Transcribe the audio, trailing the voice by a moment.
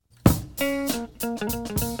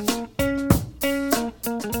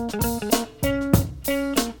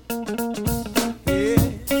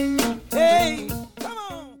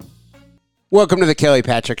Welcome to the Kelly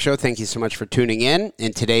Patrick Show. Thank you so much for tuning in.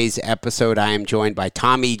 In today's episode, I am joined by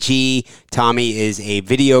Tommy G. Tommy is a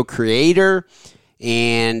video creator,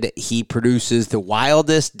 and he produces the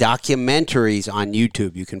wildest documentaries on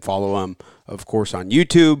YouTube. You can follow him, of course, on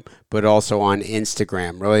YouTube, but also on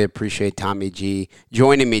Instagram. Really appreciate Tommy G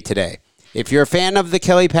joining me today. If you're a fan of the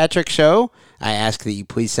Kelly Patrick Show, I ask that you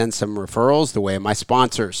please send some referrals the way of my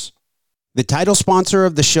sponsors. The title sponsor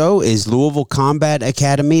of the show is Louisville Combat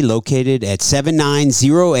Academy, located at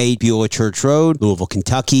 7908 Beulah Church Road, Louisville,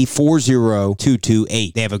 Kentucky,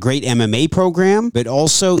 40228. They have a great MMA program, but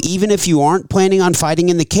also, even if you aren't planning on fighting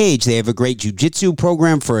in the cage, they have a great jiu-jitsu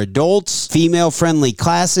program for adults, female-friendly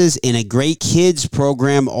classes, and a great kids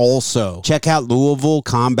program also. Check out Louisville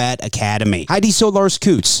Combat Academy. Heidi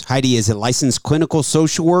Solars-Coots. Heidi is a licensed clinical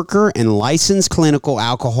social worker and licensed clinical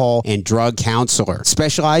alcohol and drug counselor,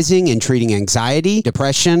 specializing in treating anxiety,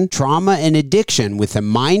 depression, trauma, and addiction with a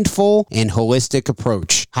mindful and holistic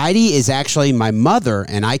approach. Heidi is actually my mother,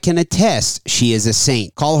 and I can attest she is a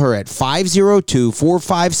saint. Call her at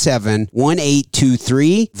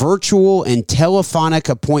 502-457-1823. Virtual and telephonic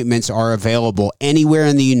appointments are available anywhere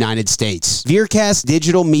in the United States. Veercast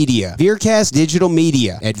Digital Media. Veercast Digital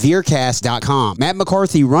Media at veercast.com. Matt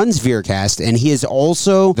McCarthy runs Veercast, and he is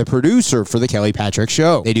also the producer for the Kelly Patrick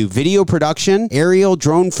Show. They do video production, aerial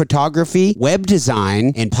drone photography, web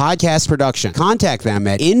design, and podcast production. Contact them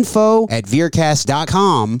at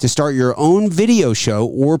info@veercast.com to start your own video show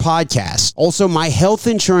or podcast. Also, my health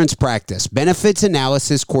insurance practice, Benefits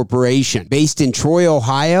Analysis Corporation. Based in Troy,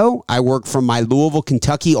 Ohio, I work from my Louisville,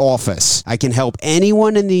 Kentucky office. I can help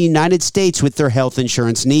anyone in the United States with their health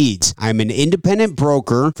insurance needs. I'm an independent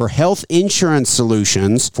broker for health insurance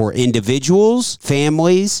solutions for individuals,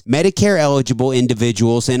 families, Medicare-eligible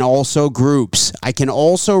individuals, and also groups. I can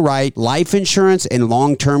also write life insurance and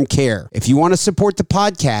long-term care. If you want to support the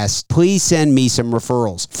podcast, please send me some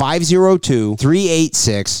referrals.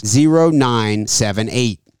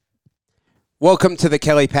 502-386-0978. Welcome to the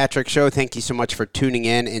Kelly Patrick Show. Thank you so much for tuning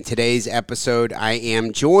in. In today's episode, I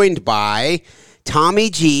am joined by Tommy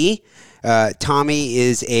G. Tommy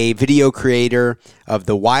is a video creator of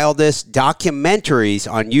the wildest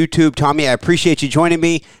documentaries on YouTube. Tommy, I appreciate you joining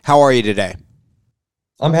me. How are you today?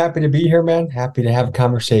 I'm happy to be here, man. Happy to have a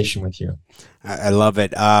conversation with you. I love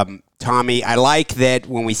it. Tommy, I like that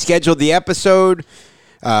when we scheduled the episode,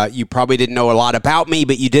 you probably didn't know a lot about me,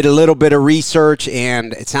 but you did a little bit of research,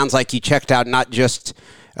 and it sounds like you checked out not just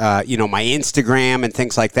my Instagram and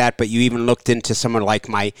things like that, but you even looked into someone like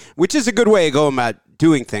which is a good way of going about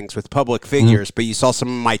doing things with public figures, but you saw some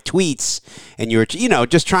of my tweets, and you were,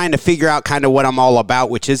 just trying to figure out kind of what I'm all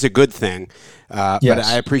about, which is a good thing. Yes. But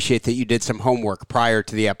I appreciate that you did some homework prior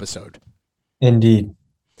to the episode. Indeed.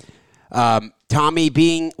 Tommy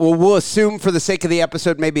we'll assume for the sake of the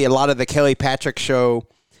episode, maybe a lot of the Kelly Patrick Show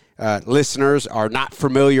listeners are not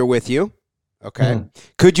familiar with you. Okay.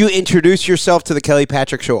 Could you introduce yourself to the Kelly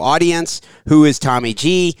Patrick Show audience? Who is Tommy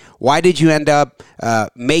G? Why did you end up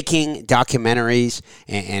making documentaries,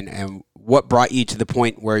 and what brought you to the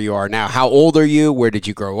point where you are now? How old are you? Where did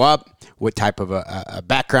you grow up? What type of a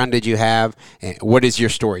background did you have? And what is your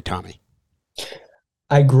story, Tommy?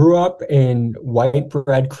 I grew up in White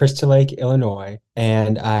Bread, Crystal Lake, Illinois,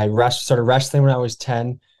 and I started wrestling when I was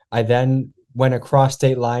 10. I then went across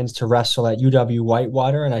state lines to wrestle at UW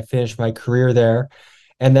Whitewater, and I finished my career there.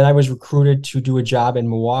 And then I was recruited to do a job in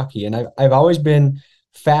Milwaukee. And I've always been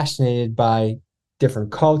fascinated by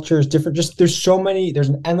different cultures, there's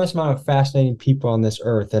an endless amount of fascinating people on this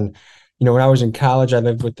earth. And, when I was in college, I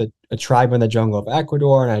lived with a tribe in the jungle of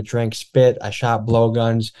Ecuador, and I drank spit, I shot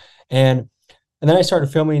blowguns. And then I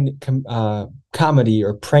started filming comedy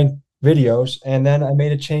or prank videos, and then I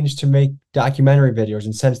made a change to make documentary videos.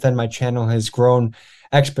 And since then, my channel has grown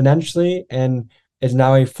exponentially and is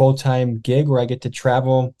now a full-time gig where I get to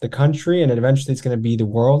travel the country, and eventually it's going to be the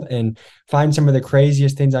world, and find some of the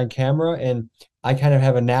craziest things on camera. And I kind of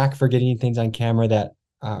have a knack for getting things on camera that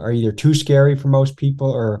are either too scary for most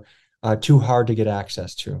people or too hard to get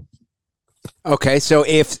access to. Okay, so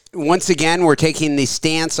if, once again, we're taking the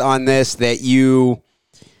stance on this that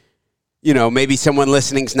maybe someone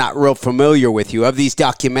listening's not real familiar with you, of these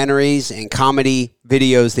documentaries and comedy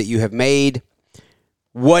videos that you have made,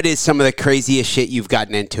 what is some of the craziest shit you've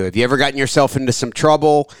gotten into? Have you ever gotten yourself into some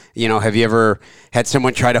trouble? Have you ever had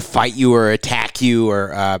someone try to fight you or attack you,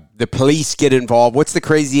 or the police get involved? What's the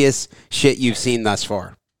craziest shit you've seen thus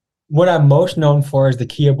far? what I'm most known for is the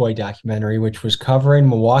Kia Boy documentary, which was covering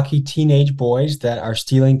Milwaukee teenage boys that are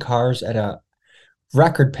stealing cars at a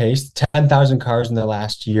record pace, 10,000 cars in the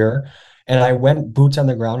last year. And I went boots on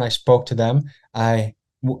the ground. I spoke to them. I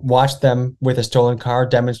watched them with a stolen car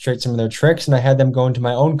demonstrate some of their tricks, and I had them go into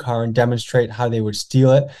my own car and demonstrate how they would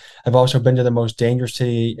steal it. I've also been to the most dangerous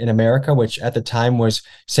city in America, which at the time was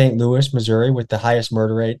St. Louis, Missouri, with the highest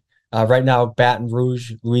murder rate. Right now, Baton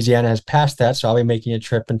Rouge, Louisiana has passed that, so I'll be making a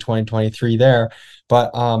trip in 2023 there.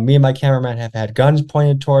 But me and my cameraman have had guns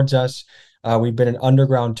pointed towards us. We've been in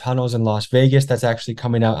underground tunnels in Las Vegas. That's actually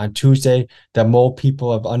coming out on Tuesday. The Mole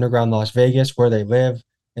People of Underground Las Vegas, where they live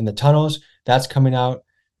in the tunnels, that's coming out.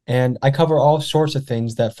 And I cover all sorts of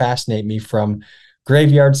things that fascinate me, from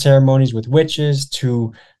graveyard ceremonies with witches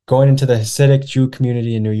to going into the Hasidic Jew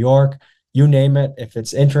community in New York. You name it. If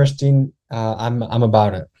it's interesting, I'm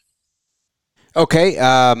about it. Okay,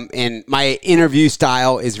 and my interview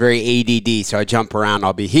style is very ADD, so I jump around.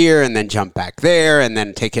 I'll be here and then jump back there and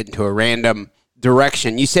then take it into a random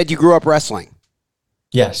direction. You said you grew up wrestling.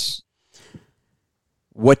 Yes.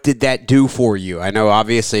 What did that do for you? I know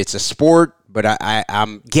obviously it's a sport, but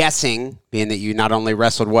I'm guessing, being that you not only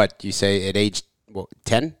wrestled, what, you say at age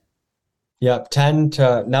 10? Yep, 10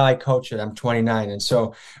 to now I coach it. I'm 29. And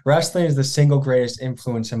so wrestling is the single greatest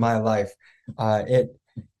influence in my life.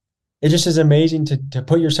 It just is amazing to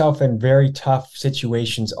put yourself in very tough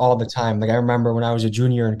situations all the time. Like I remember when I was a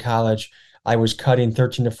junior in college, I was cutting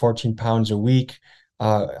 13 to 14 pounds a week.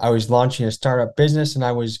 I was launching a startup business, and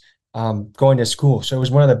I was going to school. So it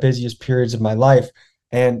was one of the busiest periods of my life.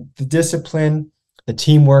 And the discipline, the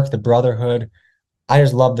teamwork, the brotherhood, I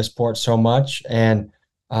just love the sport so much. And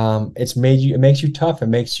it makes you tough. It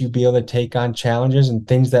makes you be able to take on challenges and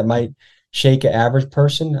things that might shake an average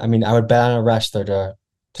person. I mean, I would bet on a wrestler to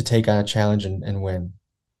take on a challenge and win.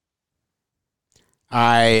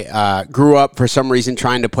 I grew up for some reason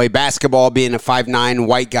trying to play basketball, being a 5'9"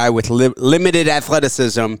 white guy with limited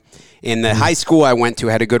athleticism. In the high school I went to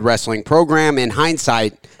had a good wrestling program. In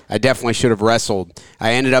hindsight, I definitely should have wrestled.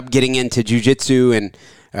 I ended up getting into jiu-jitsu and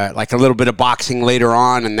like a little bit of boxing later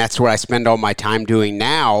on, and that's what I spend all my time doing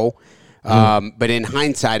now. But in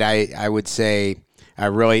hindsight, I would say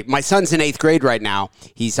my son's in 8th grade right now.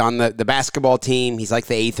 He's on the basketball team. He's like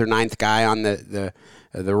the 8th or 9th guy on the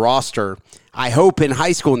roster. I hope in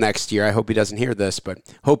high school next year, I hope he doesn't hear this, but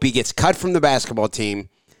hope he gets cut from the basketball team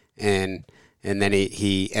and then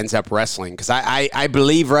he ends up wrestling. Because I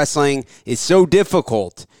believe wrestling is so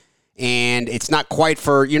difficult, and it's not quite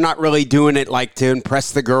you're not really doing it like to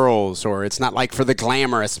impress the girls, or it's not like for the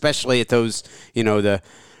glamour, especially at those, the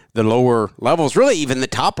lower levels, really even the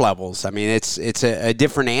top levels. I mean, it's a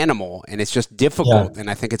different animal, and it's just difficult, and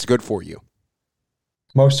I think it's good for you.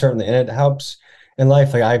 Most certainly. And it helps in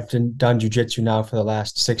life. Like I've done jiu-jitsu now for the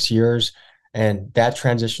last 6 years, and that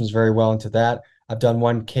transitions very well into that. I've done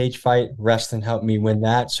one cage fight. Wrestling helped me win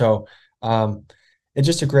that. So it's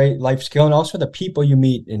just a great life skill. And also the people you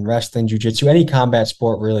meet in wrestling, jiu-jitsu, any combat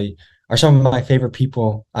sport really are some of my favorite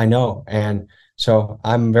people I know. And so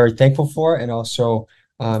I'm very thankful for it. And also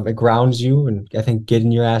it grounds you. And I think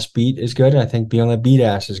getting your ass beat is good. And I think being able to beat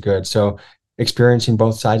ass is good. So experiencing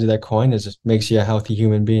both sides of that coin makes you a healthy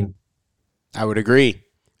human being. I would agree.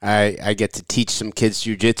 I get to teach some kids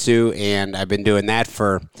jiu-jitsu, and I've been doing that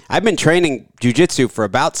I've been training jiu-jitsu for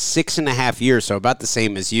about 6.5 years, so about the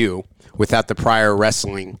same as you, without the prior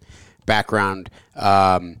wrestling background.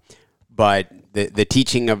 But the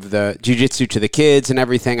teaching of the jiu-jitsu to the kids and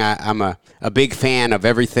everything, I'm a big fan of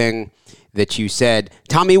everything that you said.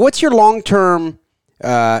 Tommy, what's your long-term,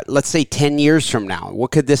 let's say 10 years from now? What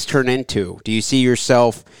could this turn into? Do you see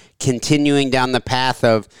yourself continuing down the path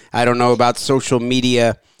of, I don't know, about social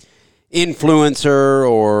media influencer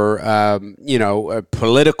or, a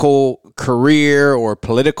political career or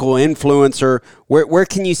political influencer? Where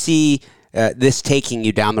can you see this taking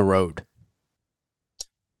you down the road?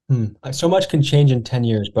 So much can change in 10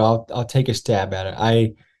 years, but I'll take a stab at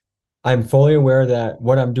it. I'm fully aware that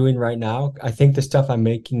what I'm doing right now, I think the stuff I'm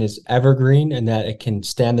making is evergreen and that it can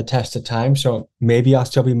stand the test of time. So maybe I'll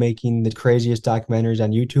still be making the craziest documentaries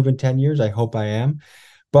on YouTube in 10 years. I hope I am.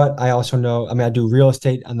 But I also know, I do real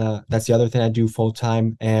estate that's the other thing I do full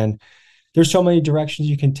time. And there's so many directions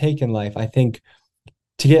you can take in life. I think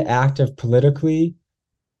to get active politically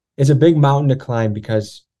is a big mountain to climb,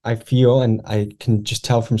 because I feel, and I can just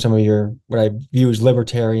tell from some of what I view as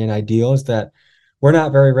libertarian ideals, that we're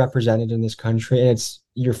not very represented in this country. And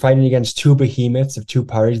you're fighting against two behemoths of two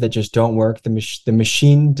parties that just don't work. The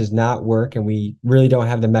machine does not work, and we really don't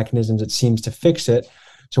have the mechanisms, it seems, to fix it.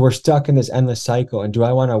 So we're stuck in this endless cycle. And do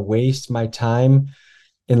I want to waste my time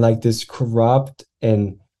in like this corrupt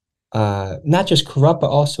and not just corrupt, but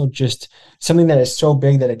also just something that is so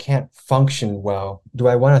big that it can't function well. Do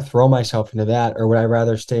I want to throw myself into that, or would I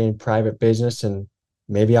rather stay in private business and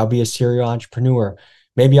maybe I'll be a serial entrepreneur?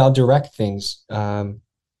 Maybe I'll direct things.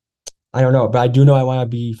 I don't know, but I do know I want to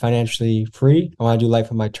be financially free. I want to do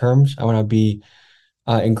life on my terms. I want to be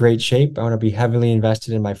in great shape. I want to be heavily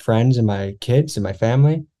invested in my friends and my kids and my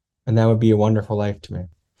family, and that would be a wonderful life to me.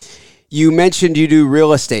 You mentioned you do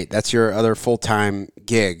real estate. That's your other full-time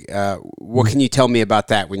gig. What can you tell me about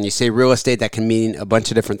that? When you say real estate, that can mean a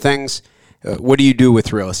bunch of different things. What do you do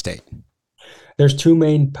with real estate? There's two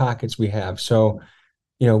main pockets we have. So,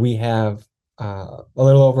 we have a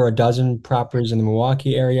little over a dozen properties in the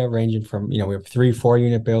Milwaukee area, ranging from, we have 3 4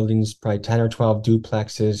 unit buildings, probably 10 or 12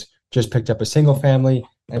 duplexes. Just picked up a single family,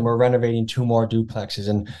 and we're renovating 2 more duplexes.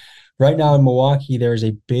 And right now in Milwaukee, there's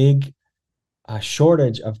a big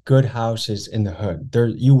shortage of good houses in the hood.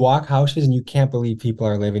 You walk houses and you can't believe people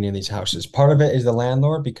are living in these houses. Part of it is the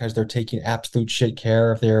landlord because they're taking absolute shit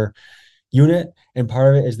care of their unit, and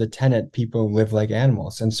part of it is the tenant. People live like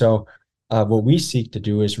animals. And so what we seek to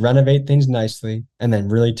do is renovate things nicely and then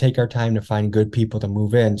really take our time to find good people to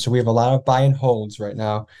move in. So we have a lot of buy and holds right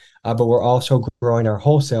now, but we're also growing our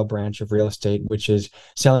wholesale branch of real estate, which is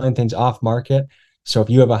selling things off market. So if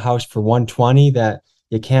you have a house for 120 that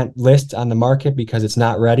you can't list on the market because it's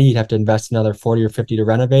not ready, you'd have to invest another 40 or 50 to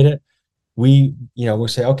renovate it. We'll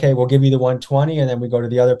say, okay, we'll give you the 120. And then we go to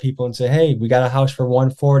the other people and say, hey, we got a house for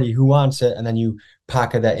 140. Who wants it? And then you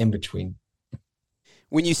pocket that in between.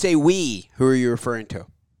 When you say we, who are you referring to?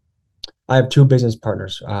 I have 2 business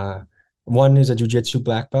partners. One is a jiu-jitsu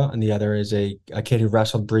black belt, and the other is a kid who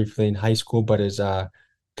wrestled briefly in high school, but is kind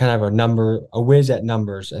of a whiz at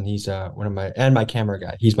numbers. And he's my camera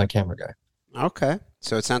guy. He's my camera guy. Okay.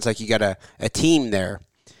 So it sounds like you got a team there.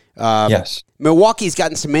 Yes. Milwaukee's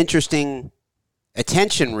gotten some interesting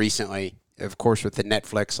attention recently, of course, with the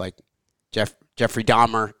Netflix, like Jeffrey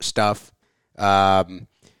Dahmer stuff.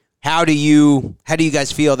 How do you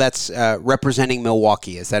guys feel that's representing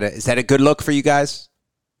Milwaukee? Is that a good look for you guys?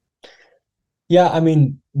 Yeah, I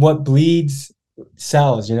mean, what bleeds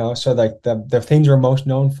sells, So like the things we're most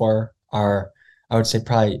known for are, I would say,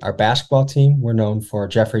 probably our basketball team. We're known for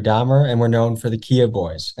Jeffrey Dahmer, and we're known for the Kia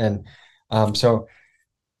Boys. And so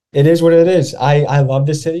it is what it is. I love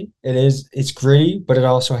the city. It's gritty, but it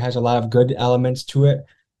also has a lot of good elements to it.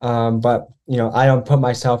 But I don't put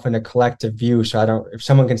myself in a collective view. So if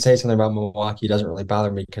someone can say something about Milwaukee, it doesn't really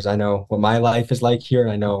bother me because I know what my life is like here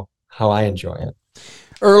and I know how I enjoy it.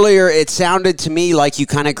 Earlier, it sounded to me like you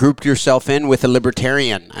kind of grouped yourself in with a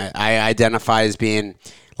libertarian. I identify as being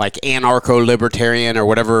like anarcho-libertarian or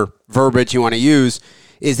whatever verbiage you want to use.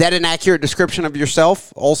 Is that an accurate description of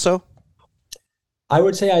yourself also? I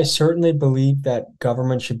would say I certainly believe that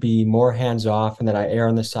government should be more hands-off and that I err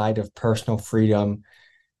on the side of personal freedom.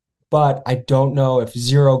 But I don't know if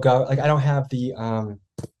I don't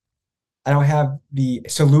have the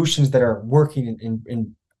solutions that are working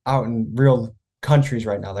in out in real countries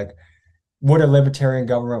right now. Like, would a libertarian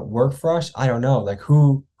government work for us? I don't know. Like,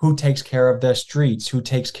 who takes care of the streets? Who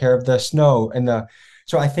takes care of the snow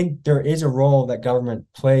so I think there is a role that government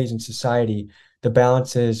plays in society. The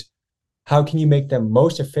balance is, how can you make them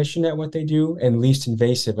most efficient at what they do and least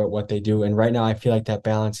invasive at what they do? And right now I feel like that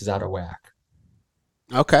balance is out of whack.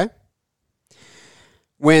 Okay.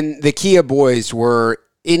 When the Kia Boys were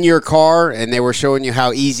in your car and they were showing you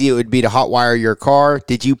how easy it would be to hotwire your car,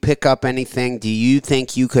 did you pick up anything? Do you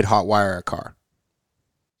think you could hotwire a car?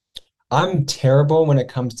 I'm terrible when it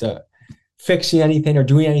comes to fixing anything or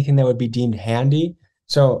doing anything that would be deemed handy.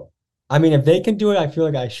 So, I mean, if they can do it, I feel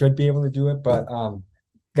like I should be able to do it. But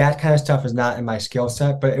that kind of stuff is not in my skill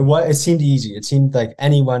set. But it seemed easy. It seemed like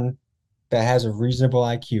anyone that has a reasonable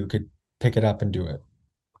IQ could pick it up and do it.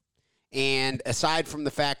 And aside from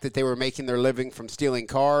the fact that they were making their living from stealing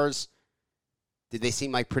cars, did they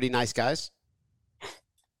seem like pretty nice guys?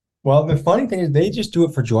 Well, the funny thing is they just do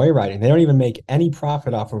it for joyriding. They don't even make any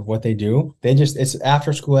profit off of what they do. It's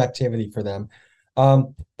after school activity for them.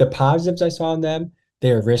 The positives I saw in them,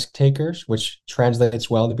 they are risk takers, which translates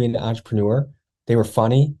well to being an entrepreneur. They were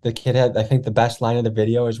funny. The kid had, I think the best line of the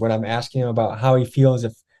video is when I'm asking him about how he feels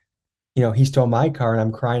if, he stole my car and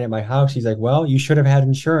I'm crying at my house. He's like, well, you should have had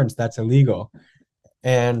insurance. That's illegal.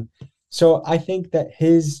 And so I think that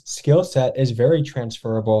his skill set is very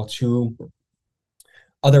transferable to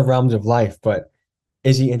other realms of life, but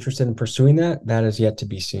is he interested in pursuing that? That is yet to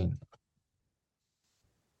be seen.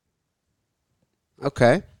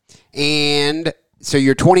 Okay. And so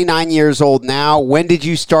you're 29 years old now. When did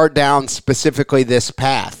you start down specifically this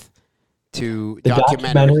path to the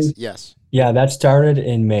documentaries? Yes. Yeah, that started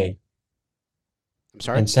in May. I'm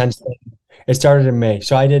sorry? And since then, it started in May.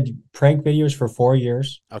 So I did prank videos for 4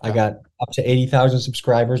 years. I Okay. got up to 80,000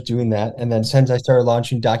 subscribers doing that. And then since I started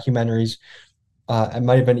launching documentaries, it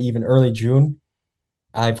might have been even early June,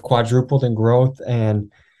 I've quadrupled in growth,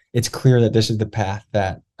 and it's clear that this is the path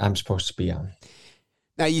that I'm supposed to be on.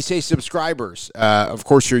 Now, you say subscribers. Of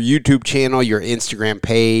course, your YouTube channel, your Instagram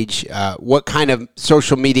page. What kind of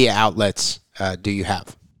social media outlets do you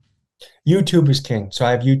have? YouTube is king. So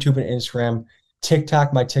I have YouTube and Instagram.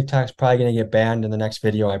 TikTok, my TikTok's probably going to get banned in the next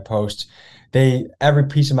video I post. Every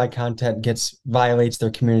piece of my content gets violates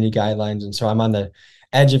their community guidelines, and so I'm on the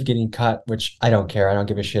edge of getting cut, which I don't care. I don't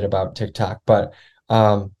give a shit about TikTok, but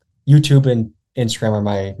YouTube and Instagram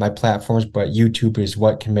are my platforms, but YouTube is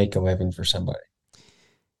what can make a living for somebody.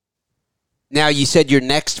 Now, you said your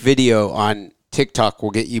next video on TikTok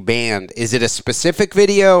will get you banned. Is it a specific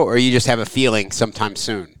video, or you just have a feeling sometime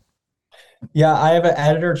soon? Yeah, I have an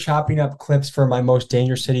editor chopping up clips for my most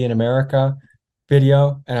dangerous city in America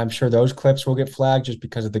video, and I'm sure those clips will get flagged just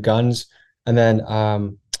because of the guns. And then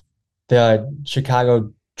the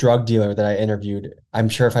Chicago drug dealer that I interviewed, I'm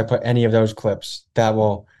sure if I put any of those clips, that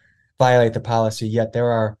will violate the policy. Yet there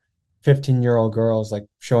are 15-year-old girls like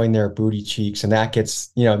showing their booty cheeks, and that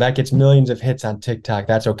gets millions of hits on TikTok.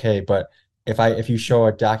 That's okay, but if you show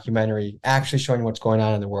a documentary actually showing what's going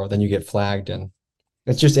on in the world, then you get flagged. And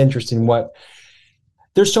it's just interesting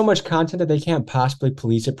there's so much content that they can't possibly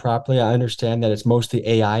police it properly. I understand that it's mostly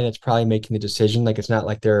AI that's probably making the decision. Like, it's not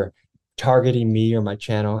like they're targeting me or my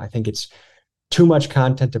channel. I think it's too much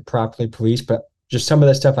content to properly police, but just some of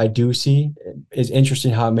the stuff I do see is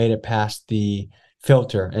interesting how it made it past the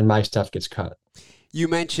filter and my stuff gets cut. You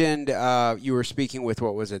mentioned you were speaking with,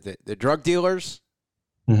 what was it, the drug dealers?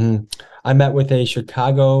 Mm-hmm. I met with a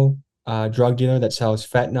Chicago drug dealer that sells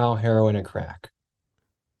fentanyl, heroin, and crack.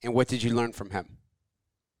 And what did you learn from him?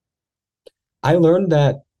 I learned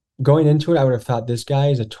that going into it, I would have thought this guy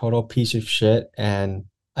is a total piece of shit, and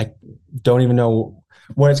I don't even know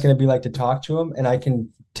what it's going to be like to talk to him. And I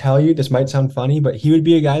can tell you, this might sound funny, but he would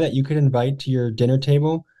be a guy that you could invite to your dinner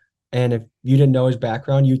table. And if you didn't know his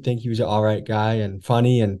background, you'd think he was an all right guy and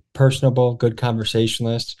funny and personable, good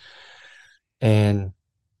conversationalist. And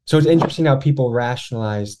so it's interesting how people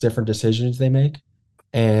rationalize different decisions they make.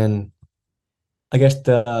 And I guess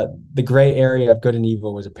the gray area of good and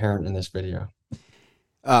evil was apparent in this video.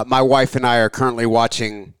 My wife and I are currently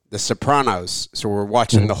watching The Sopranos, so we're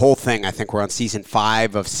watching the whole thing. I think we're on season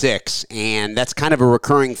 5 of 6, and that's kind of a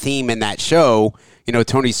recurring theme in that show. You know,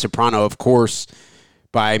 Tony Soprano, of course,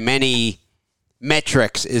 by many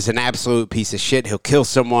metrics, is an absolute piece of shit. He'll kill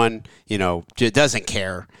someone, just doesn't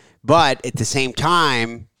care. But at the same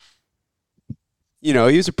time, he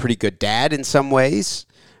was a pretty good dad in some ways.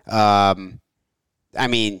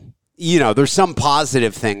 There's some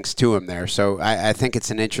positive things to him there. So I think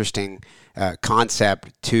it's an interesting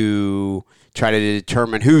concept to try to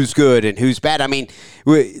determine who's good and who's bad. I mean,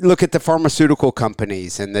 look at the pharmaceutical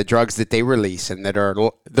companies and the drugs that they release and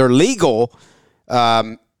they're legal.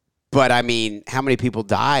 But I mean, how many people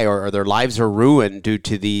die or their lives are ruined due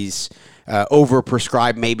to these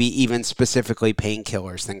overprescribed, maybe even specifically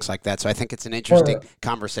painkillers, things like that. So I think it's an interesting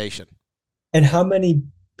conversation. And how many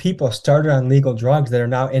people started on legal drugs that are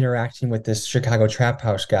now interacting with this Chicago trap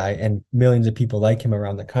house guy and millions of people like him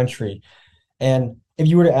around the country. And if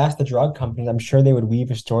you were to ask the drug companies, I'm sure they would weave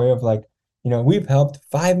a story of like, we've helped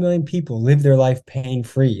 5 million people live their life pain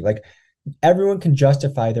free. Like, everyone can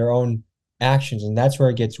justify their own actions. And that's where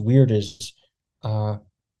it gets weird is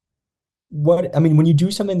when you do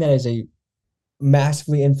something that is a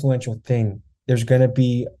massively influential thing, there's going to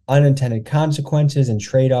be unintended consequences and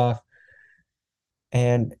trade-off.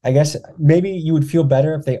 And I guess maybe you would feel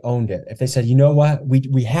better if they owned it. If they said, you know what,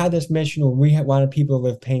 we had this mission where we wanted people to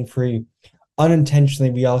live pain-free. Unintentionally,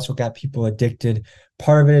 we also got people addicted.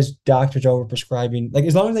 Part of it is doctors overprescribing. Like,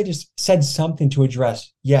 as long as they just said something to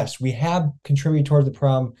address, yes, we have contributed towards the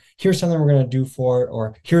problem. Here's something we're going to do for it,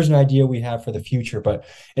 or here's an idea we have for the future. But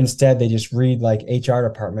instead, they just read like HR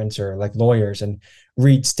departments or like lawyers and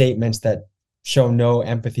read statements that show no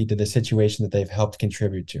empathy to the situation that they've helped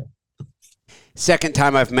contribute to. Second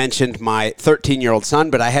time I've mentioned my 13-year-old son,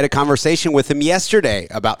 but I had a conversation with him yesterday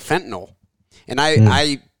about fentanyl. And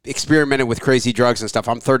I experimented with crazy drugs and stuff.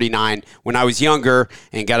 I'm 39. When I was younger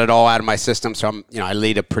and got it all out of my system, so I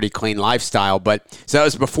lead a pretty clean lifestyle. But so that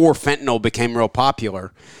was before fentanyl became real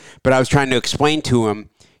popular. But I was trying to explain to him,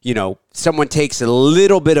 someone takes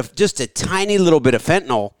just a tiny little bit of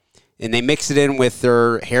fentanyl, and they mix it in with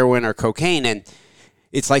their heroin or cocaine, and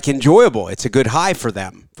it's like enjoyable. It's a good high for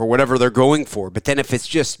them, for whatever they're going for. But then if it's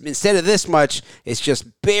just, instead of this much, it's just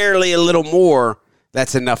barely a little more,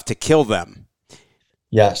 that's enough to kill them.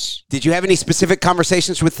 Yes. Did you have any specific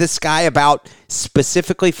conversations with this guy about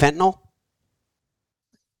specifically fentanyl?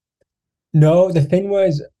 No, the thing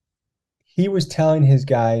was, he was telling his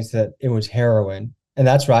guys that it was heroin, and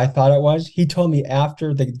that's what I thought it was. He told me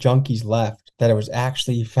after the junkies left that it was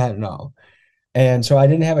actually fentanyl. And so I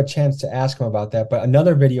didn't have a chance to ask him about that. But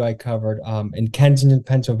another video I covered in Kensington,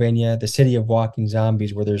 Pennsylvania, the city of walking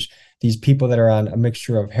zombies, where there's these people that are on a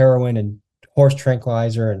mixture of heroin and horse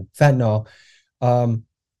tranquilizer and fentanyl. Um,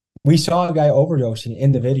 we saw a guy overdosing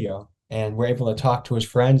in the video, and we're able to talk to his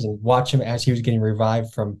friends and watch him as he was getting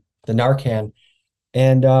revived from the Narcan.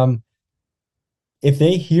 And if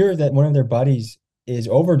they hear that one of their buddies is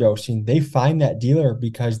overdosing, they find that dealer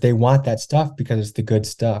because they want that stuff because it's the good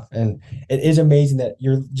stuff. And it is amazing that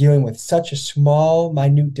you're dealing with such a small,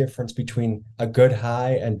 minute difference between a good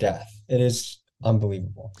high and death. It is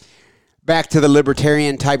unbelievable. Back to the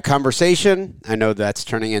libertarian type conversation. I know that's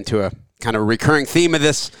turning into a kind of recurring theme of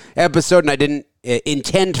this episode, and I didn't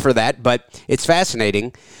intend for that, but it's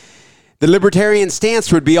fascinating. The libertarian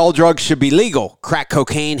stance would be all drugs should be legal. Crack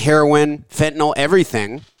cocaine, heroin, fentanyl,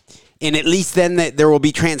 everything. And at least then there will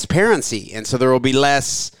be transparency. And so there will be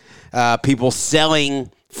less people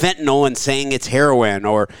selling fentanyl and saying it's heroin,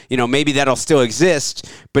 or, maybe that'll still exist,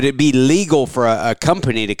 but it'd be legal for a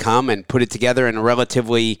company to come and put it together in a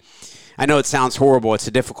relatively, I know it sounds horrible. It's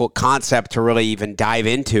a difficult concept to really even dive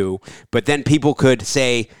into, but then people could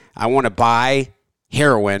say, I want to buy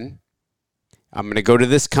heroin. I'm going to go to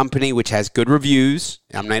this company which has good reviews.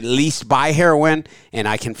 I'm going to at least buy heroin, and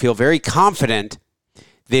I can feel very confident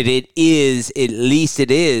that it is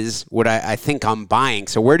what I think I'm buying.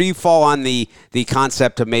 So where do you fall on the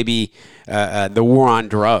concept of maybe the war on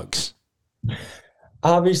drugs?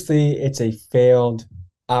 Obviously, it's a failed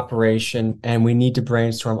operation, and we need to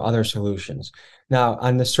brainstorm other solutions. Now,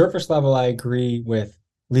 on the surface level, I agree with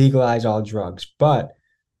legalize all drugs, but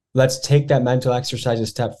let's take that mental exercise a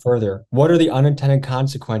step further. What are the unintended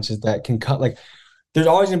consequences that can cut? Like, there's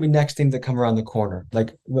always going to be next things that come around the corner.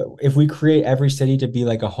 Like, if we create every city to be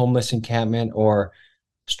like a homeless encampment or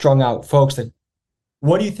strung out folks, that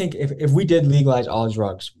what do you think if we did legalize all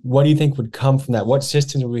drugs, what do you think would come from that? What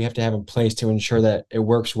systems would we have to have in place to ensure that it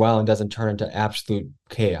works well and doesn't turn into absolute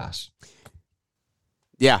chaos?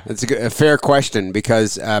 Yeah, it's a fair question,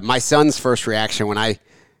 because my son's first reaction when I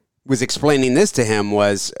was explaining this to him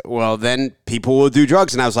was, well, then people will do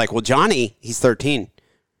drugs. And I was like, well, Johnny, he's 13.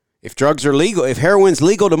 If drugs are legal, if heroin's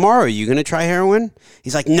legal tomorrow, are you going to try heroin?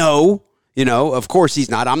 He's like, no, of course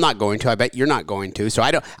he's not. I'm not going to. I bet you're not going to. So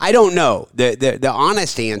I don't know. The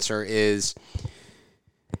honest answer is,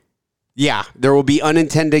 yeah, there will be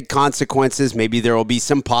unintended consequences. Maybe there will be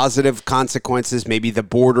some positive consequences. Maybe the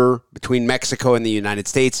border between Mexico and the United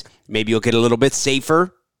States, maybe you'll get a little bit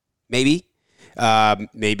safer. Maybe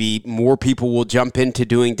more people will jump into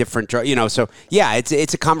doing different drugs, so yeah,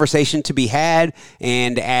 it's a conversation to be had.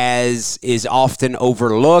 And as is often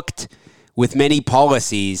overlooked with many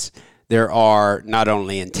policies, there are not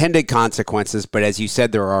only intended consequences, but as you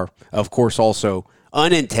said, there are, of course, also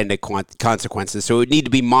unintended consequences. So it would need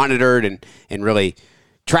to be monitored and really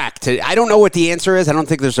tracked. I don't know what the answer is. I don't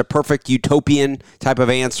think there's a perfect utopian type of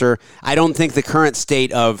answer. I don't think the current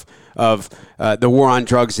state of the war on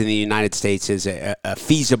drugs in the United States is a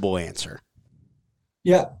feasible answer.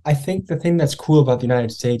 Yeah, I think the thing that's cool about the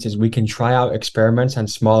United States is we can try out experiments on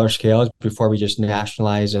smaller scales before we just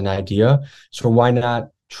nationalize an idea. So why not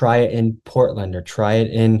try it in Portland or try it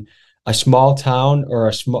in a small town or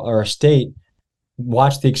a state?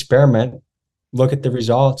 Watch the experiment, look at the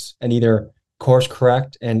results, and either course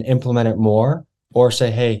correct and implement it more, or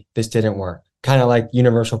say, hey, this didn't work. Kind of like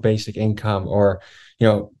universal basic income or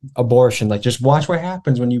abortion. Like, just watch what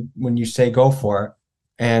happens when you say go for it,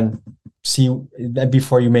 and see that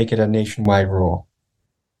before you make it a nationwide rule.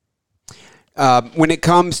 When it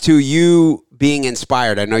comes to you being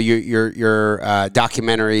inspired, I know your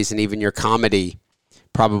documentaries and even your comedy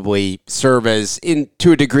probably serve as,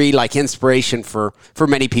 to a degree, like inspiration for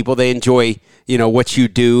many people. They enjoy what you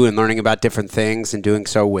do and learning about different things and doing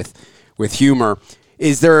so with humor.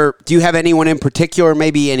 Do you have anyone in particular,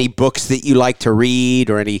 maybe any books that you like to read,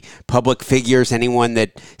 or any public figures, anyone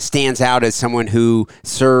that stands out as someone who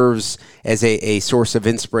serves as a source of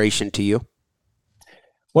inspiration to you?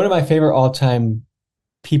 One of my favorite all-time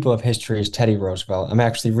people of history is Teddy Roosevelt.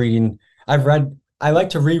 I like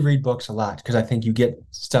to reread books a lot because I think you get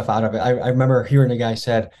stuff out of it. I remember hearing a guy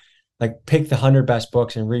said, like, pick the 100 best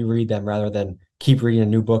books and reread them rather than keep reading a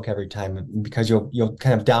new book every time, because you'll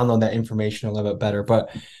kind of download that information a little bit better.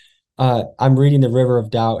 But I'm reading The River of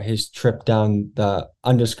Doubt, his trip down the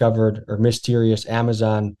undiscovered or mysterious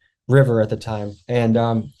Amazon River at the time. And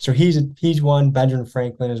so he's one. Benjamin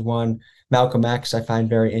Franklin is one. Malcolm X I find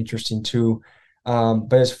very interesting too.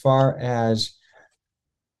 But as far as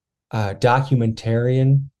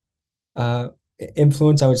documentarian uh,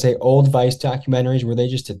 influence, I would say old Vice documentaries where they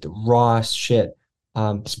just did the raw shit.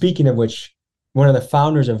 Speaking of which, one of the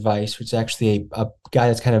founders of Vice, which is actually a guy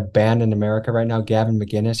that's kind of banned in America right now, Gavin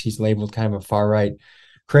McInnes, he's labeled kind of a far right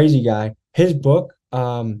crazy guy. His book,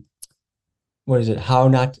 what is it? How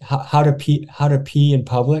to pee in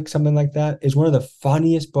public, something like that, is one of the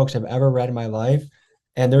funniest books I've ever read in my life.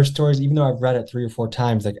 And there's stories, even though I've read it 3 or 4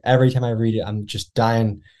 times, like every time I read it, I'm just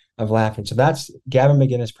dying of laughing. So that's Gavin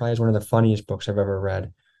McInnes probably is one of the funniest books I've ever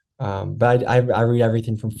read. But I read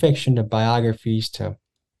everything from fiction to biographies to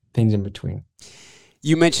things in between.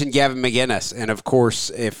 You mentioned Gavin McInnes, and of course,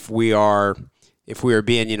 if we are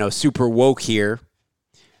being super woke here,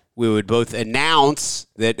 we would both announce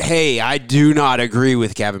that, hey, I do not agree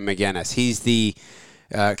with Gavin McInnes. He's the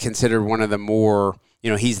considered one of the more,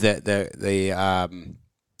 he's the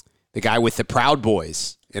guy with the Proud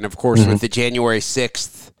Boys, and of course with the January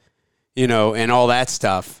 6th, and all that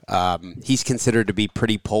stuff. He's considered to be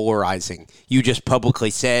pretty polarizing. You just publicly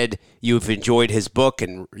said you've enjoyed his book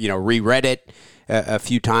and reread it a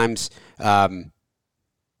few times.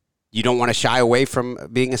 You don't want to shy away from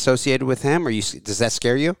being associated with him, or does that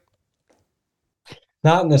scare you?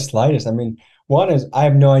 Not in the slightest. I mean, one is I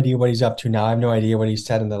have no idea what he's up to now. I have no idea what he's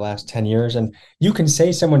said in the last 10 years. And you can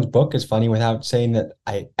say someone's book is funny without saying that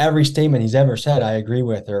every statement he's ever said I agree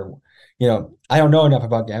with, or, I don't know enough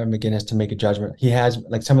about Gavin McInnes to make a judgment. He has,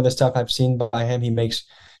 like, some of the stuff I've seen by him,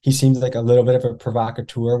 he seems like a little bit of a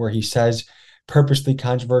provocateur where he says purposely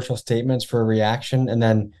controversial statements for a reaction. And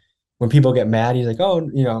then when people get mad, he's like,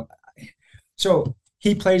 oh, so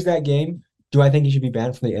he plays that game. Do I think he should be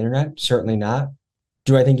banned from the internet? Certainly not.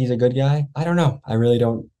 Do I think he's a good guy? I don't know. I really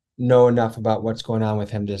don't know enough about what's going on with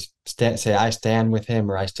him to say I stand with him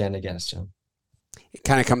or I stand against him. It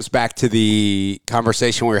kind of comes back to the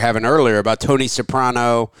conversation we were having earlier about Tony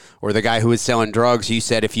Soprano, or the guy who was selling drugs. You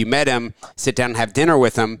said if you met him, sit down and have dinner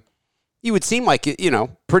with him, you would seem like,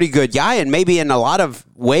 pretty good guy. And maybe in a lot of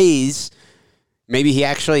ways, maybe he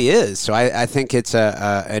actually is. So I think it's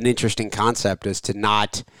an interesting concept, is to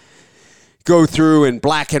not go through in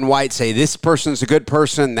black and white, say this person's a good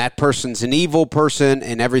person, that person's an evil person,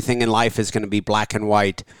 and everything in life is going to be black and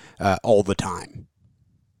white all the time.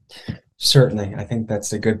 Certainly. I think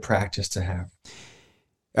that's a good practice to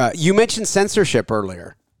have. You mentioned censorship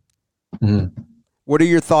earlier. Mm-hmm. What are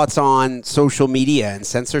your thoughts on social media and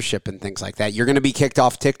censorship and things like that? You're going to be kicked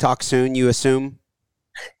off TikTok soon, you assume?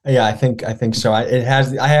 Yeah, I think so. I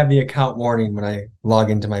have the account warning when I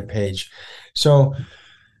log into my page. So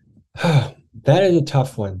that is a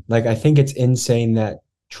tough one. Like, I think it's insane that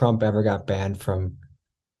Trump ever got banned from,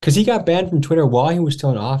 because he got banned from Twitter while he was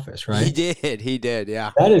still in office, right? He did,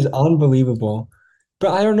 yeah. That is unbelievable.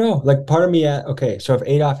 But I don't know. Like, part of me, okay, so if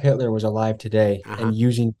Adolf Hitler was alive today and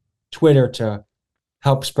using Twitter to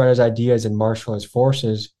help spread his ideas and marshal his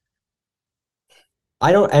forces,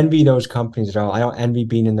 I don't envy those companies at all. I don't envy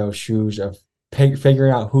being in those shoes of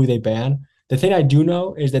figuring out who they ban. The thing I do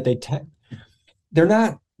know is that they're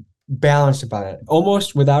not balanced about it.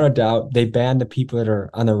 Almost without a doubt, they ban the people that are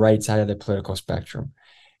on the right side of the political spectrum.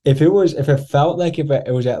 If it felt like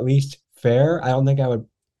it was at least fair, I don't think I would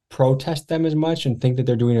protest them as much and think that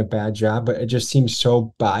they're doing a bad job, but it just seems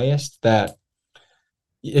so biased that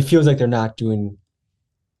it feels like they're not doing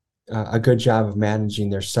a good job of managing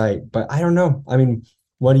their site. But I don't know. I mean,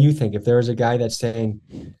 what do you think? If there was a guy that's saying,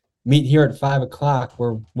 meet here at 5:00,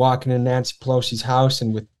 we're walking in Nancy Pelosi's house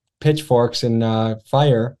and with pitchforks and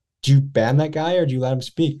fire, do you ban that guy or do you let him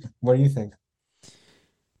speak? What do you think?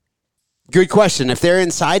 Good question. If they're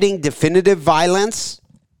inciting definitive violence,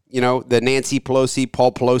 the Nancy Pelosi,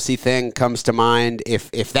 Paul Pelosi thing comes to mind.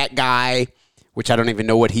 If that guy, which I don't even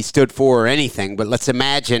know what he stood for or anything, but let's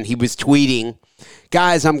imagine he was tweeting,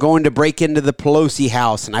 guys, I'm going to break into the Pelosi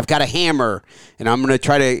house and I've got a hammer and I'm going to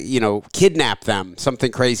try to, kidnap them,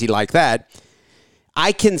 something crazy like that.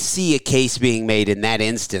 I can see a case being made in that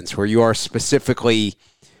instance where you are specifically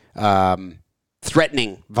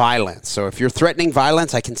threatening violence. So if you're threatening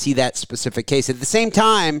violence, I can see that specific case. At the same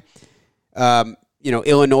time,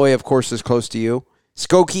 Illinois, of course, is close to you.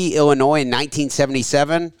 Skokie, Illinois in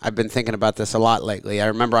 1977. I've been thinking about this a lot lately. I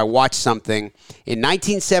remember I watched something. In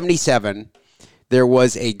 1977, there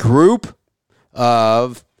was a group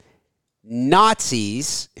of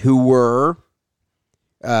Nazis who were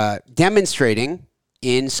demonstrating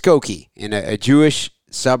in Skokie, in a Jewish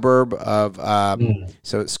suburb of,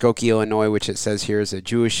 so Skokie, Illinois, which it says here is a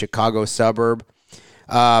Jewish Chicago suburb.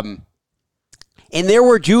 And there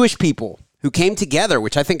were Jewish people who came together,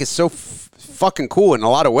 which I think is so fucking cool in a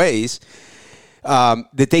lot of ways,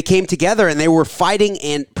 that they came together and they were fighting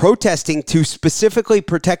and protesting to specifically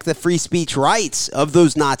protect the free speech rights of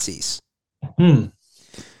those Nazis.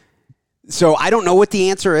 So I don't know what the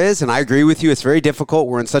answer is, and I agree with you. It's very difficult.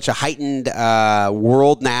 We're in such a heightened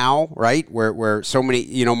world now, right? Where so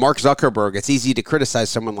many, Mark Zuckerberg, it's easy to criticize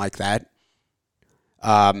someone like that.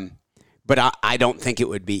 But I don't think it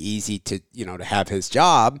would be easy to, to have his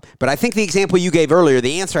job. But I think the example you gave earlier,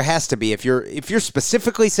 the answer has to be if you're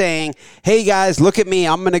specifically saying, hey guys, look at me,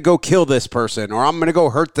 I'm going to go kill this person or I'm going to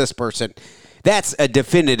go hurt this person. That's a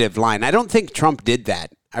definitive line. I don't think Trump did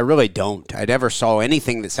that. I really don't. I never saw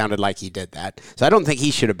anything that sounded like he did that. So I don't think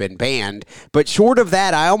he should have been banned. But short of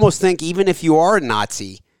that, I almost think even if you are a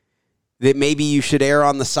Nazi, that maybe you should err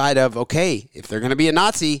on the side of, okay, if they're going to be a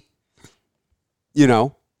Nazi,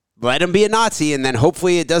 let him be a Nazi, and then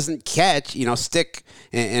hopefully it doesn't catch, stick,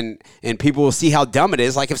 and people will see how dumb it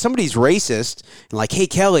is. Like if somebody's racist, and like, hey,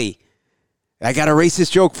 Kelly, I got a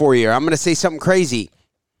racist joke for you, or I'm going to say something crazy.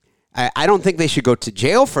 I don't think they should go to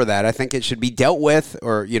jail for that. I think it should be dealt with,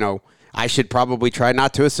 or, I should probably try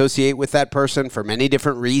not to associate with that person for many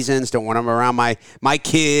different reasons. Don't want them around my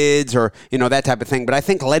kids or, that type of thing. But I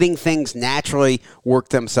think letting things naturally work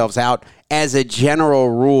themselves out as a general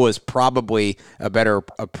rule is probably a better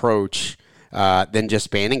approach than just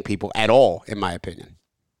banning people at all, in my opinion.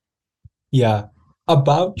 Yeah.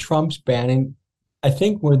 About Trump's banning, I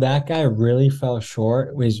think where that guy really fell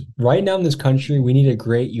short was right now in this country, we need a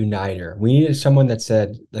great uniter. We needed someone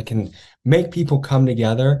that can make people come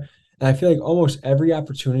together. And I feel like almost every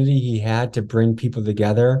opportunity he had to bring people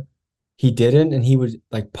together, he didn't, and he would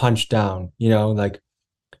like punch down, like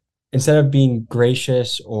instead of being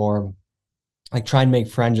gracious or like try and make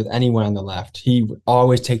friends with anyone on the left, he would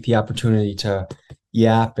always take the opportunity to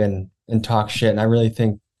yap and talk shit. And I really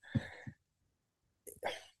think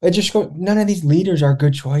none of these leaders are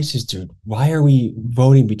good choices, dude. Why are we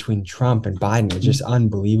voting between Trump and Biden? It's just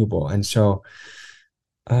unbelievable. And so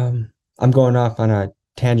I'm going off on a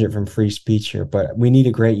tangent from free speech here, but we need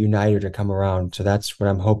a great uniter to come around. So that's what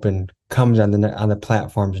I'm hoping comes on the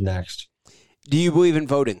platforms next. Do you believe in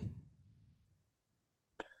voting?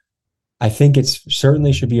 I think it's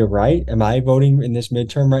certainly should be a right. Am I voting in this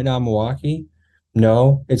midterm right now in Milwaukee?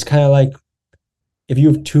 No. It's kind of like if you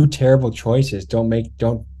have two terrible choices, don't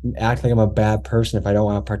act like I'm a bad person if I don't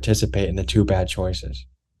want to participate in the two bad choices.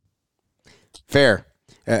 Fair.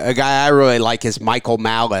 A guy I really like is Michael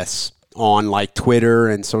Malice on like Twitter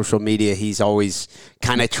and social media. He's always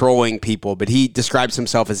kind of trolling people, but he describes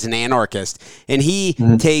himself as an anarchist, and he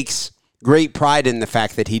takes great pride in the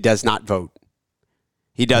fact that he does not vote.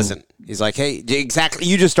 He doesn't. He's like, hey, exactly.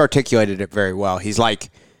 You just articulated it very well. He's like,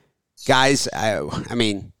 guys, I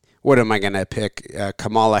mean, what am I going to pick?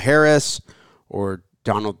 Kamala Harris or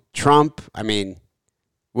Donald Trump? I mean,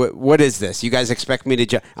 what is this? You guys expect me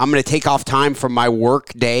to I'm going to take off time from my work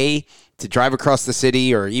day to drive across the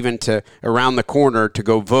city or even to around the corner to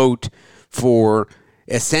go vote for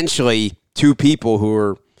essentially two people who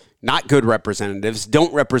are not good representatives,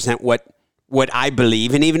 don't represent what I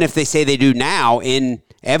believe. And even if they say they do now,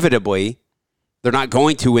 inevitably, they're not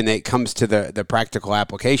going to when it comes to the practical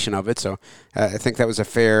application of it. So I think that was a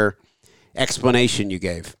fair explanation you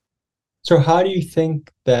gave. So how do you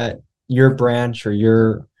think that your branch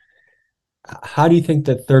or how do you think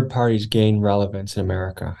that third parties gain relevance in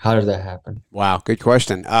America? How does that happen? Wow, good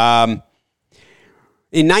question. In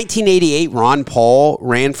 1988, Ron Paul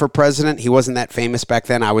ran for president. He wasn't that famous back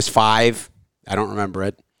then. I was 5. I don't remember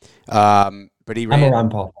it. But he ran. I'm a Ron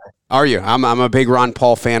Paul fan. Are you? I'm a big Ron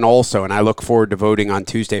Paul fan also, and I look forward to voting on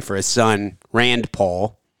Tuesday for his son, Rand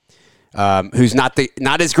Paul, who's not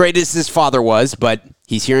as great as his father was, but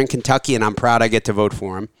he's here in Kentucky, and I'm proud I get to vote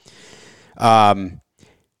for him.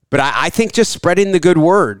 But I think just spreading the good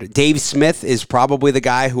word. Dave Smith is probably the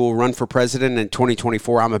guy who will run for president in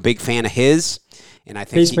 2024. I'm a big fan of his, and I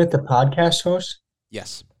think Dave Smith, the podcast host.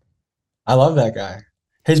 Yes, I love that guy.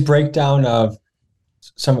 His breakdown of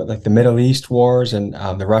some of like the Middle East wars and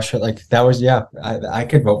the Russia, like that was, I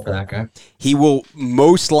could vote for that guy. He will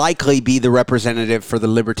most likely be the representative for the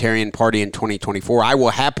Libertarian Party in 2024. I will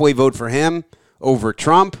happily vote for him over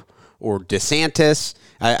Trump or DeSantis.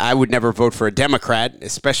 I would never vote for a Democrat,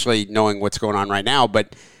 especially knowing what's going on right now.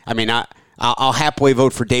 But I mean, I'll happily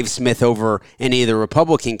vote for Dave Smith over any of the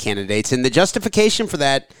Republican candidates. And the justification for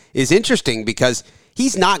that is interesting because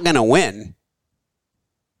he's not going to win.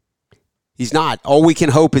 He's not. All we can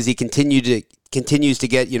hope is he continues to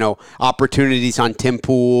get, opportunities on Tim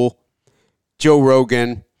Pool, Joe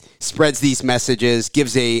Rogan, spreads these messages,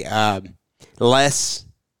 gives a less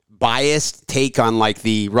biased take on like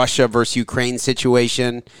the Russia versus Ukraine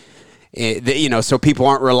situation. So people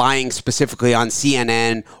aren't relying specifically on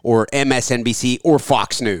CNN or MSNBC or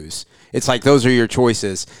Fox News. It's like those are your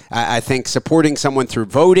choices. I think supporting someone through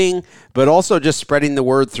voting, but also just spreading the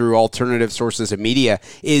word through alternative sources of media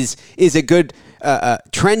is a good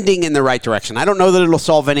trending in the right direction. I don't know that it'll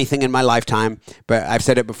solve anything in my lifetime, but I've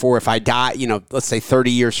said it before. If I die, let's say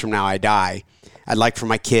 30 years from now I die, I'd like for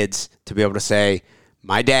my kids to be able to say,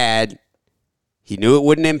 my dad, he knew it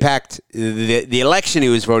wouldn't impact the election he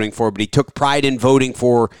was voting for, but he took pride in voting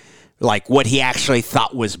for like what he actually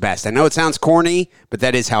thought was best. I know it sounds corny, but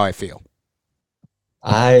that is how I feel.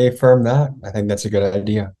 I affirm that. I think that's a good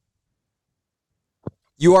idea.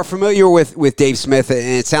 You are familiar with Dave Smith, and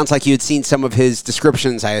it sounds like you had seen some of his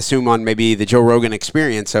descriptions, I assume, on maybe the Joe Rogan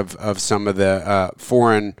Experience of some of the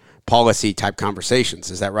foreign policy type conversations.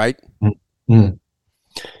 Is that right? Mm-hmm.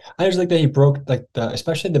 I just like that he broke, like,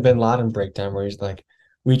 especially the Bin Laden breakdown, where he's like,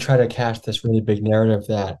 we try to cast this really big narrative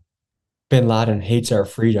that Bin Laden hates our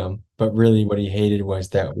freedom, but really what he hated was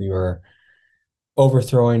that we were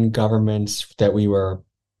overthrowing governments, that we were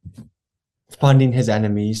funding his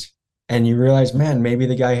enemies. And you realize, man, maybe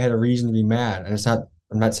the guy had a reason to be mad. And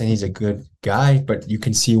I'm not saying he's a good guy, but you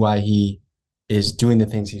can see why he is doing the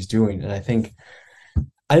things he's doing. And I think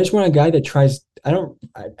I just want a guy that tries,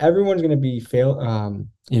 everyone's going to be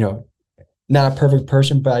not a perfect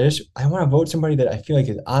person, but I want to vote somebody that I feel like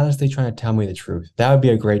is honestly trying to tell me the truth. That would be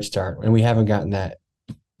a great start. And we haven't gotten that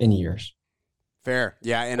in years. Fair.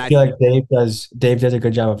 Yeah. And I feel like Dave does a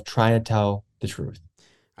good job of trying to tell the truth.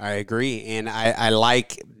 I agree. And I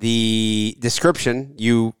like the description.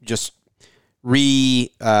 You just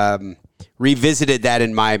revisited that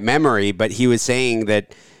in my memory, but he was saying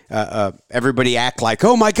that everybody act like,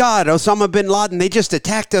 oh my God, Osama bin Laden, they just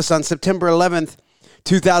attacked us on September 11th,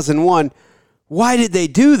 2001. Why did they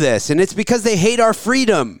do this? And it's because they hate our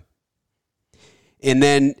freedom. And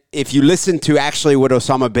then if you listen to actually what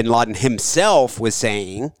Osama bin Laden himself was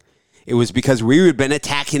saying, it was because we had been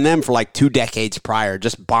attacking them for like 2 decades prior,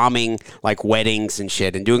 just bombing like weddings and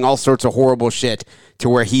shit and doing all sorts of horrible shit to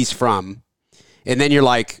where he's from. And then you're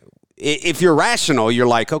like, if you're rational, you're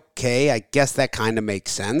like, okay, I guess that kind of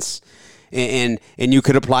makes sense. And you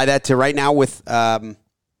could apply that to right now with,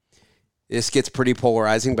 this gets pretty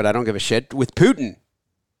polarizing, but I don't give a shit, with Putin.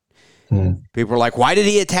 People are like, why did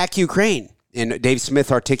he attack Ukraine? And Dave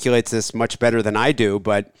Smith articulates this much better than I do,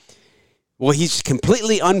 but, well, he's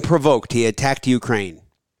completely unprovoked. He attacked Ukraine.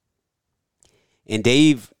 And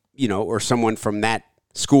Dave, or someone from that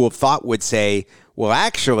school of thought would say, well,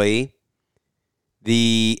 actually,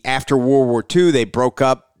 after World War II, they broke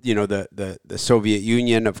up, the Soviet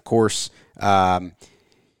Union, of course,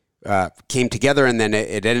 came together, and then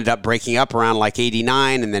it ended up breaking up around like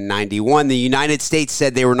 89 and then 91. The United States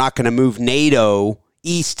said they were not going to move NATO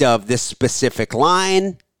east of this specific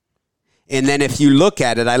line. And then if you look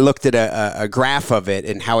at it, I looked at a graph of it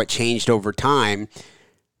and how it changed over time.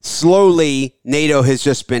 Slowly, NATO has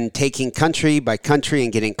just been taking country by country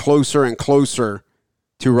and getting closer and closer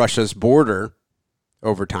to Russia's border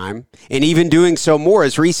over time. And even doing so more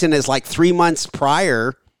as recent as like 3 months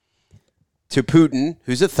prior to Putin,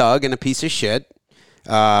 who's a thug and a piece of shit.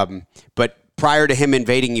 But prior to him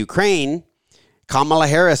invading Ukraine, Kamala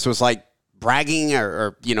Harris was like bragging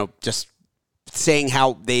or just saying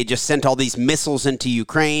how they just sent all these missiles into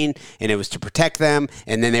Ukraine and it was to protect them.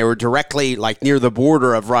 And then they were directly like near the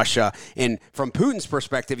border of Russia. And from Putin's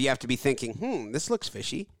perspective, you have to be thinking, this looks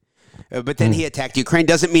fishy. But then he attacked Ukraine.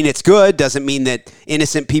 Doesn't mean it's good. Doesn't mean that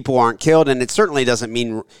innocent people aren't killed. And it certainly doesn't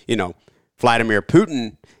mean, Vladimir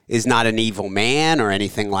Putin is not an evil man or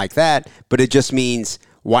anything like that. But it just means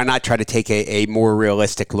why not try to take a more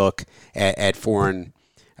realistic look at foreign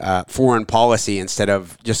policy instead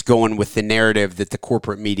of just going with the narrative that the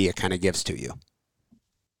corporate media kind of gives to you.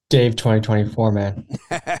 Dave 2024, man.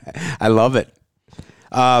 I love it.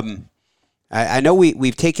 I know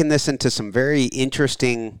we've taken this into some very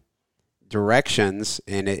interesting directions,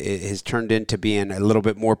 and it has turned into being a little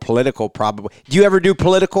bit more political, probably. Do you ever do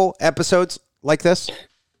political episodes like this?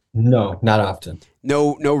 No, not often.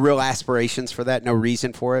 No real aspirations for that? No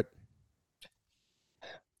reason for it?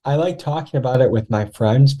 I like talking about it with my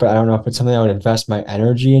friends, but I don't know if it's something I would invest my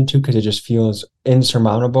energy into because it just feels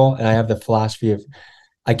insurmountable. And I have the philosophy of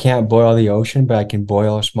I can't boil the ocean, but I can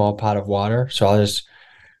boil a small pot of water. So I'll just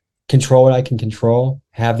control what I can control,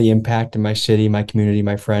 have the impact in my city, my community,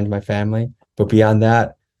 my friends, my family. But beyond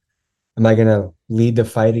that, am I going to lead the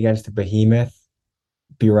fight against the behemoth,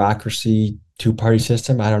 bureaucracy, two-party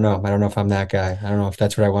system? I don't know. I don't know if I'm that guy. I don't know if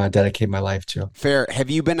that's what I want to dedicate my life to. Fair. Have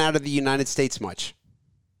you been out of the United States much?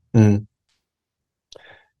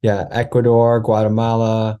 Yeah, Ecuador,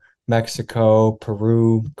 Guatemala, Mexico,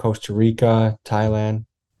 Peru, Costa Rica, Thailand.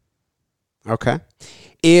 Okay.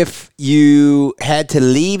 If you had to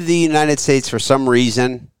leave the United States for some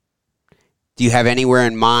reason, do you have anywhere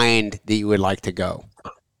in mind that you would like to go?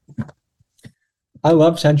 I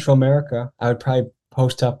love Central America. I would probably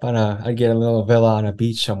post up on I'd get a little villa on a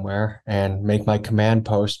beach somewhere and make my command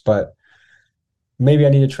post, but maybe I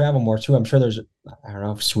need to travel more too. I'm sure there's, I don't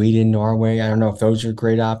know, Sweden, Norway. I don't know if those are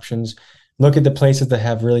great options. Look at the places that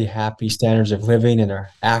have really happy standards of living and are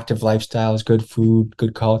active lifestyles, good food,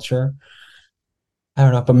 good culture. I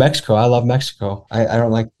don't know, but Mexico, I love Mexico. I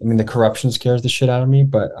don't like, I mean, the corruption scares the shit out of me,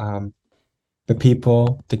 but the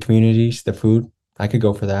people, the communities, the food, I could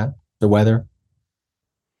go for that. The weather.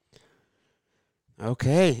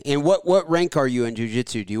 Okay. And what rank are you in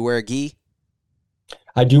jiu-jitsu? Do you wear a gi?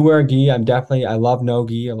 I do wear a gi. I love no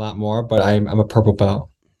gi a lot more, but I'm a purple belt.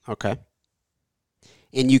 Okay.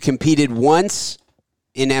 And you competed once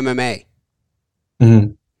in MMA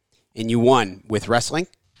Hmm. and you won with wrestling?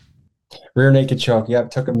 Rear naked choke.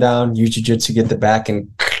 Yep, took him down, used jiu-jitsu, get the back,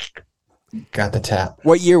 and got the tap.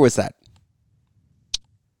 What year was that?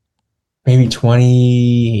 Maybe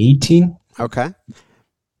 2018. Okay.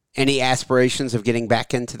 Any aspirations of getting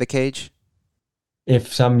back into the cage?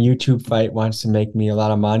 If some YouTube fight wants to make me a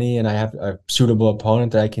lot of money and I have a suitable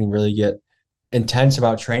opponent that I can really get intense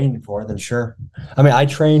about training for, then sure. I mean, I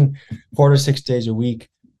train 4 to 6 days a week,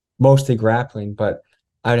 mostly grappling, but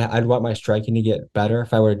I'd want my striking to get better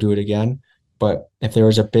if I were to do it again. But if there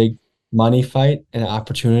was a big money fight and an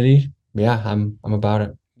opportunity, yeah, I'm about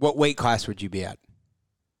it. What weight class would you be at?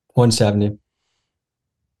 170.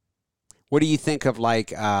 What do you think of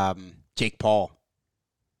like Jake Paul?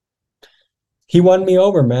 He won me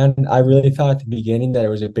over, man. I really thought at the beginning that it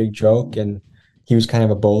was a big joke and he was kind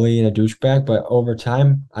of a bully and a douchebag, but over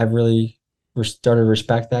time, I've really started to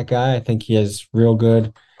respect that guy. I think he has real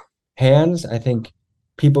good hands. I think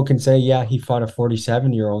people can say, yeah, he fought a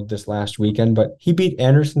 47-year-old this last weekend, but he beat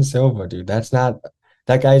Anderson Silva, dude.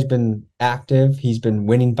 That guy's been active. He's been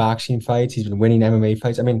winning boxing fights. He's been winning MMA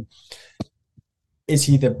fights. I mean, is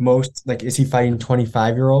he the most, like, is he fighting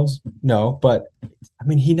 25-year-olds? No, but I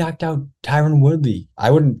mean, he knocked out Tyron Woodley. I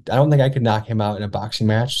don't think I could knock him out in a boxing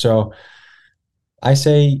match. So I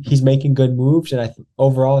say he's making good moves. And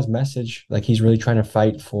overall, his message, like, he's really trying to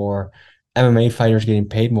fight for MMA fighters getting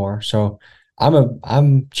paid more. So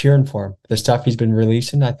I'm cheering for him. The stuff he's been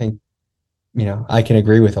releasing, I think, I can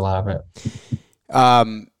agree with a lot of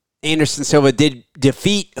it. Anderson Silva did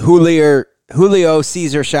defeat Julio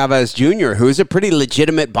Cesar Chavez Jr., who's a pretty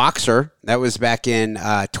legitimate boxer. That was back in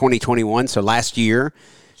 2021, so last year.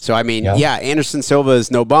 So, I mean, yeah, Anderson Silva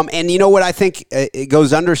is no bum. And you know what I think it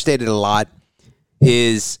goes understated a lot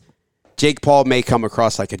is Jake Paul may come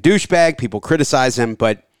across like a douchebag. People criticize him,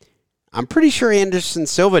 but I'm pretty sure Anderson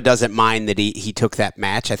Silva doesn't mind that he took that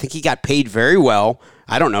match. I think he got paid very well.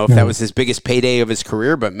 I don't know if that was his biggest payday of his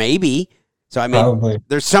career, but maybe. So, I mean, probably.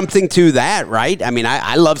 There's something to that, right? I mean,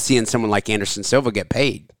 I love seeing someone like Anderson Silva get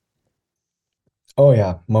paid. Oh,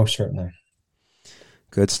 yeah, most certainly.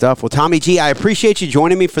 Good stuff. Well, Tommy G, I appreciate you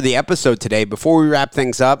joining me for the episode today. Before we wrap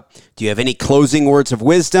things up, do you have any closing words of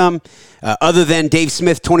wisdom? Other than Dave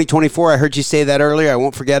Smith 2024, I heard you say that earlier. I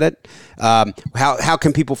won't forget it. How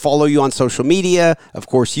can people follow you on social media? Of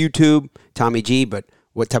course, YouTube, Tommy G, but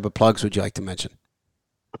what type of plugs would you like to mention?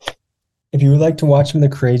 If you would like to watch some of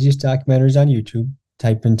the craziest documentaries on YouTube,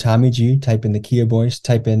 type in Tommy G, type in the Kia Boys,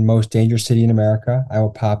 type in Most Dangerous City in America. I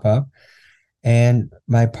will pop up. And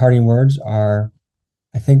my parting words are,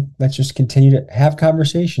 I think let's just continue to have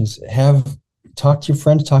conversations, talk to your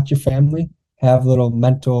friends, talk to your family, have little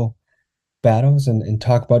mental battles and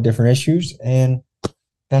talk about different issues. And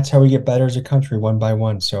that's how we get better as a country, one by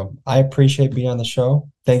one. So I appreciate being on the show.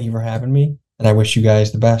 Thank you for having me. And I wish you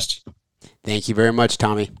guys the best. Thank you very much,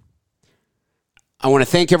 Tommy. I want to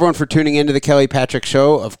thank everyone for tuning into the Kelly Patrick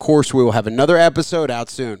Show. Of course, we will have another episode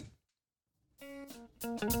out soon.